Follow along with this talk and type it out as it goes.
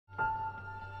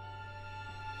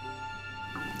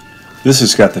This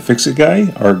is Scott the Fix-It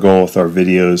Guy. Our goal with our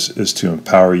videos is to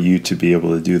empower you to be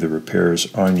able to do the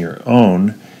repairs on your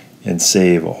own and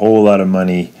save a whole lot of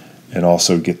money and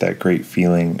also get that great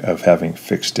feeling of having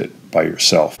fixed it by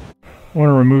yourself. I want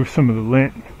to remove some of the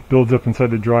lint that builds up inside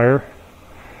the dryer.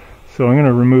 So I'm going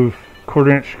to remove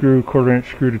quarter inch screw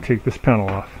to take this panel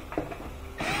off.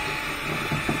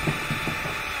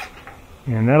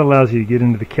 And that allows you to get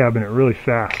into the cabinet really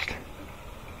fast.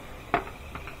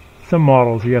 Some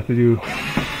models you have to do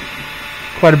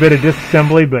quite a bit of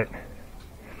disassembly, but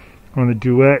on the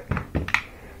Duet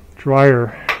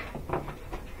dryer,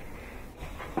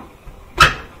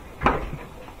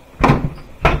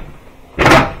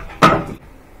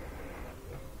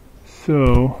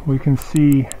 so we can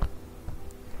see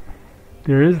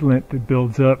there is lint that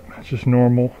builds up. It's just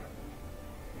normal,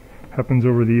 happens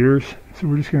over the years. So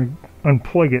we're just going to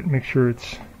unplug it, make sure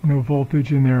it's no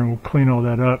voltage in there, and we'll clean all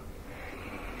that up.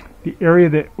 The area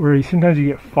where sometimes you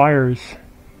get fires,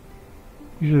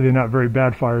 usually they're not very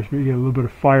bad fires, but you get a little bit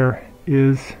of fire,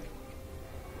 is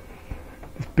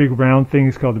this big round thing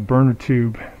is called the burner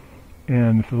tube,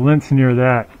 and if the lint's near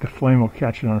that, the flame will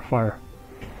catch it on fire.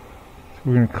 So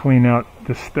we're going to clean out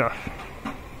this stuff.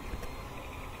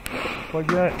 Plug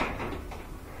that.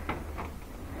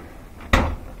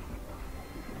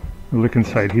 We'll look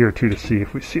inside here too to see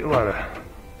if we see a lot of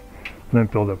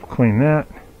lint buildup. Clean that.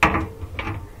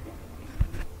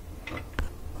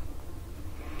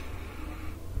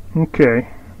 Okay,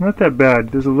 not that bad.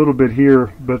 There's a little bit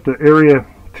here, but the area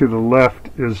to the left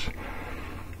is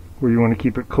where you want to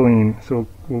keep it clean. So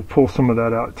we'll pull some of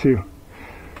that out too.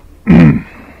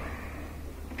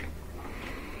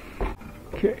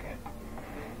 Okay,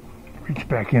 reach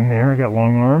back in there. I got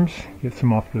long arms. Get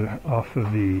some off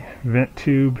of the vent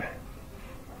tube.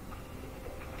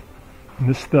 And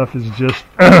this stuff is just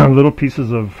little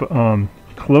pieces of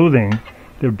clothing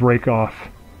that break off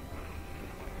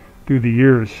through the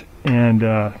years, and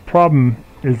problem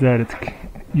is that it's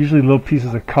usually little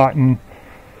pieces of cotton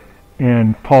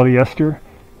and polyester,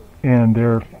 and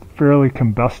they're fairly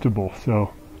combustible,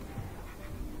 so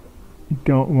you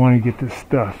don't want to get this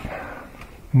stuff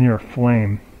near a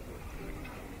flame.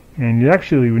 And you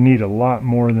actually would need a lot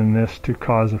more than this to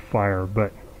cause a fire,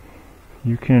 but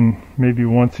you can maybe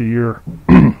once a year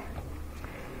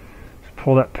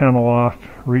pull that panel off,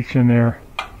 reach in there,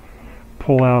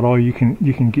 pull out all you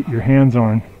can get your hands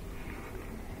on.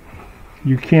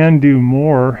 You can do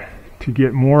more to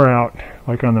get more out,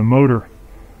 like on the motor,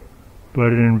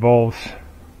 but it involves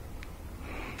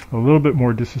a little bit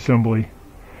more disassembly.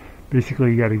 Basically,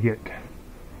 you got to get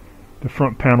the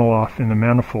front panel off in the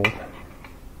manifold.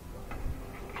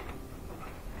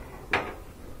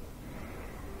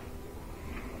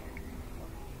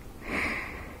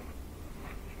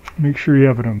 Make sure you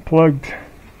have it unplugged,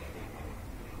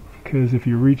 because if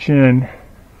you reach in,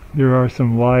 there are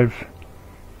some live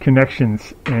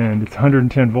connections, and it's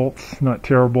 110 volts, not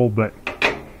terrible, but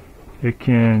it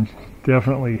can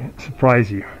definitely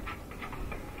surprise you.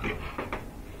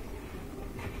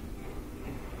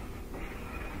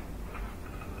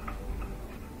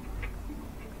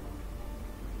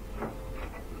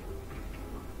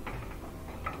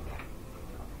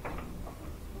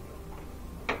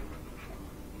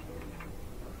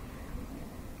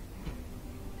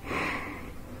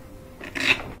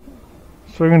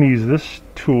 So I'm going to use this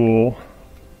tool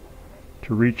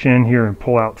to reach in here and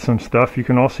pull out some stuff. You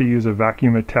can also use a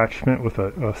vacuum attachment with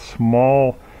a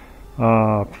small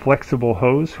flexible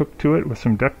hose hooked to it with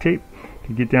some duct tape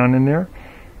to get down in there.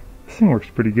 This thing works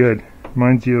pretty good.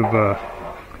 Reminds you of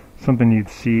something you'd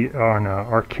see on an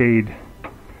arcade.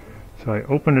 So I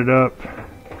open it up,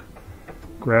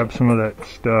 grab some of that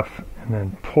stuff, and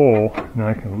then pull, and then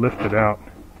I can lift it out.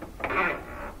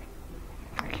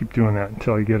 Keep doing that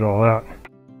until I get it all out.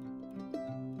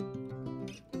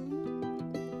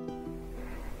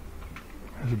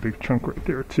 There's a big chunk right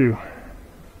there too.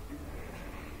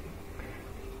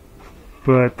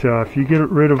 But if you get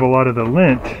rid of a lot of the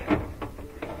lint,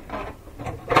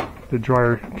 the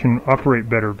dryer can operate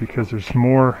better because there's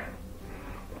more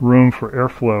room for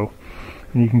airflow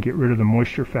and you can get rid of the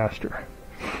moisture faster.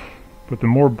 But the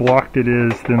more blocked it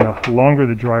is, then the longer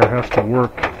the dryer has to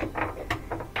work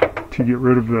to get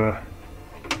rid of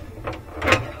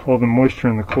all the moisture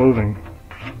in the clothing.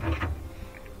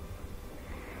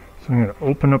 So I'm going to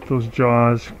open up those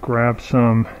jaws, grab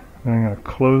some, and I'm going to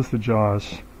close the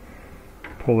jaws,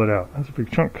 pull it out. That's a big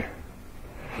chunk.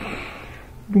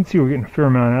 You can see we're getting a fair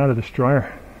amount out of this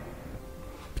dryer.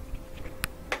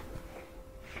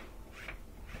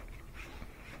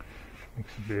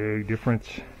 Makes a big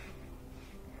difference. You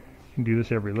can do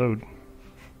this every load.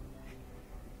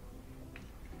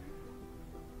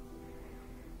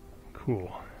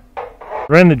 Cool.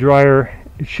 Ran the dryer.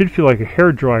 It should feel like a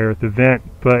hair dryer at the vent,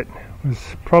 but it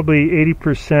was probably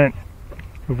 80%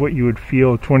 of what you would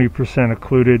feel, 20%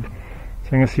 occluded. So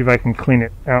I'm going to see if I can clean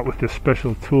it out with this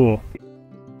special tool.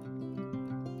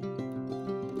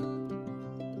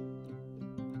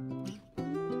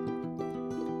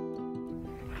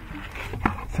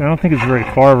 So I don't think it's very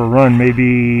far of a run,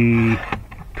 maybe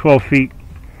 12 feet.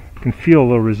 You can feel a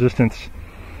little resistance.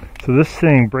 So this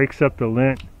thing breaks up the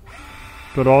lint,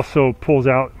 but also pulls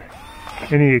out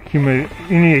any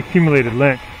accumulated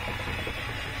lint.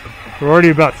 We're already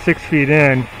about 6 feet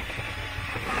in.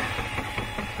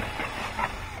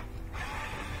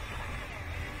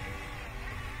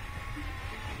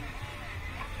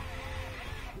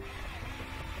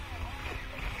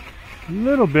 A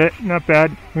little bit, not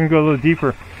bad. We're gonna go a little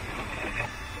deeper.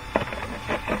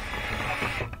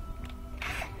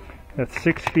 That's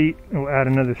 6 feet. We'll add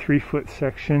another 3-foot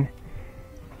section.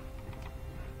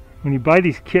 When you buy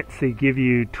these kits, they give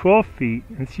you 12 feet.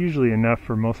 It's usually enough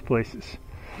for most places.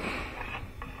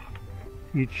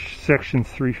 Each section's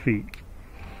 3 feet.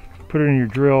 Put it in your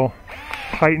drill,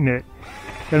 tighten it,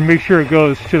 and make sure it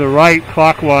goes to the right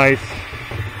clockwise.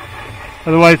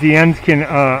 Otherwise the ends can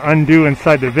undo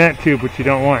inside the vent tube, which you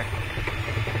don't want.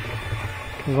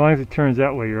 As long as it turns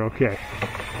that way, you're okay.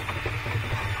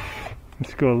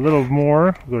 Let's go a little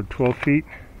more. We'll go 12 feet.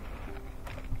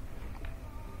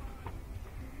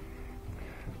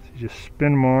 So just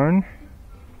spin them on.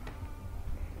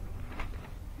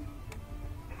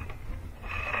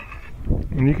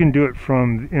 And you can do it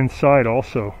from the inside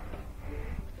also,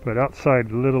 but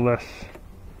outside a little less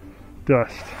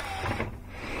dust.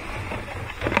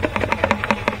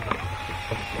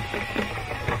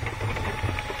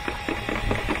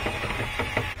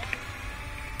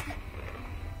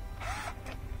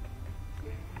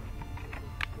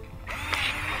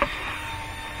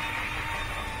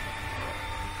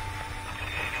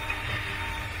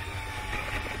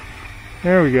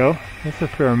 There we go. That's a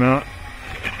fair amount.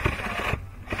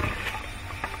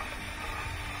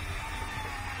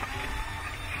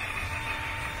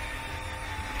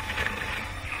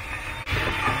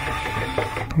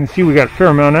 You can see we got a fair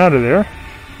amount out of there.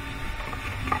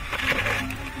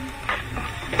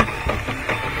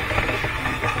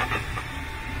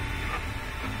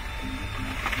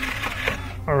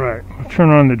 Alright, we'll turn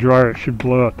on the dryer. It should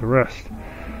blow out the rest.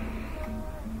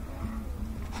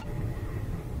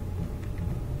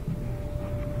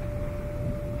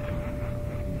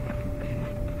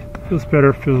 Feels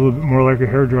better, feels a little bit more like a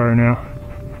hairdryer now.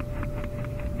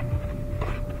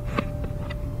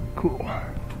 Cool.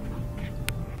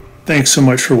 Thanks so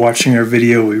much for watching our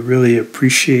video. We really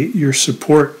appreciate your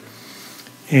support.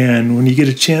 And when you get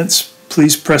a chance,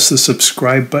 please press the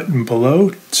subscribe button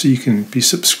below so you can be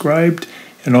subscribed,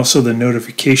 and also the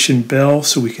notification bell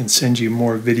so we can send you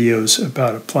more videos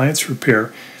about appliance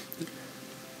repair.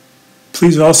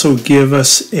 Please also give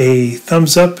us a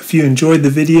thumbs up if you enjoyed the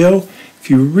video. If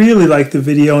you really liked the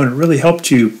video and it really helped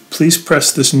you, please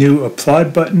press this new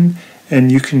applaud button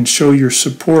and you can show your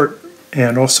support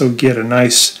and also get a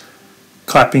nice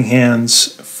clapping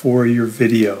hands for your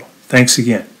video. Thanks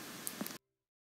again.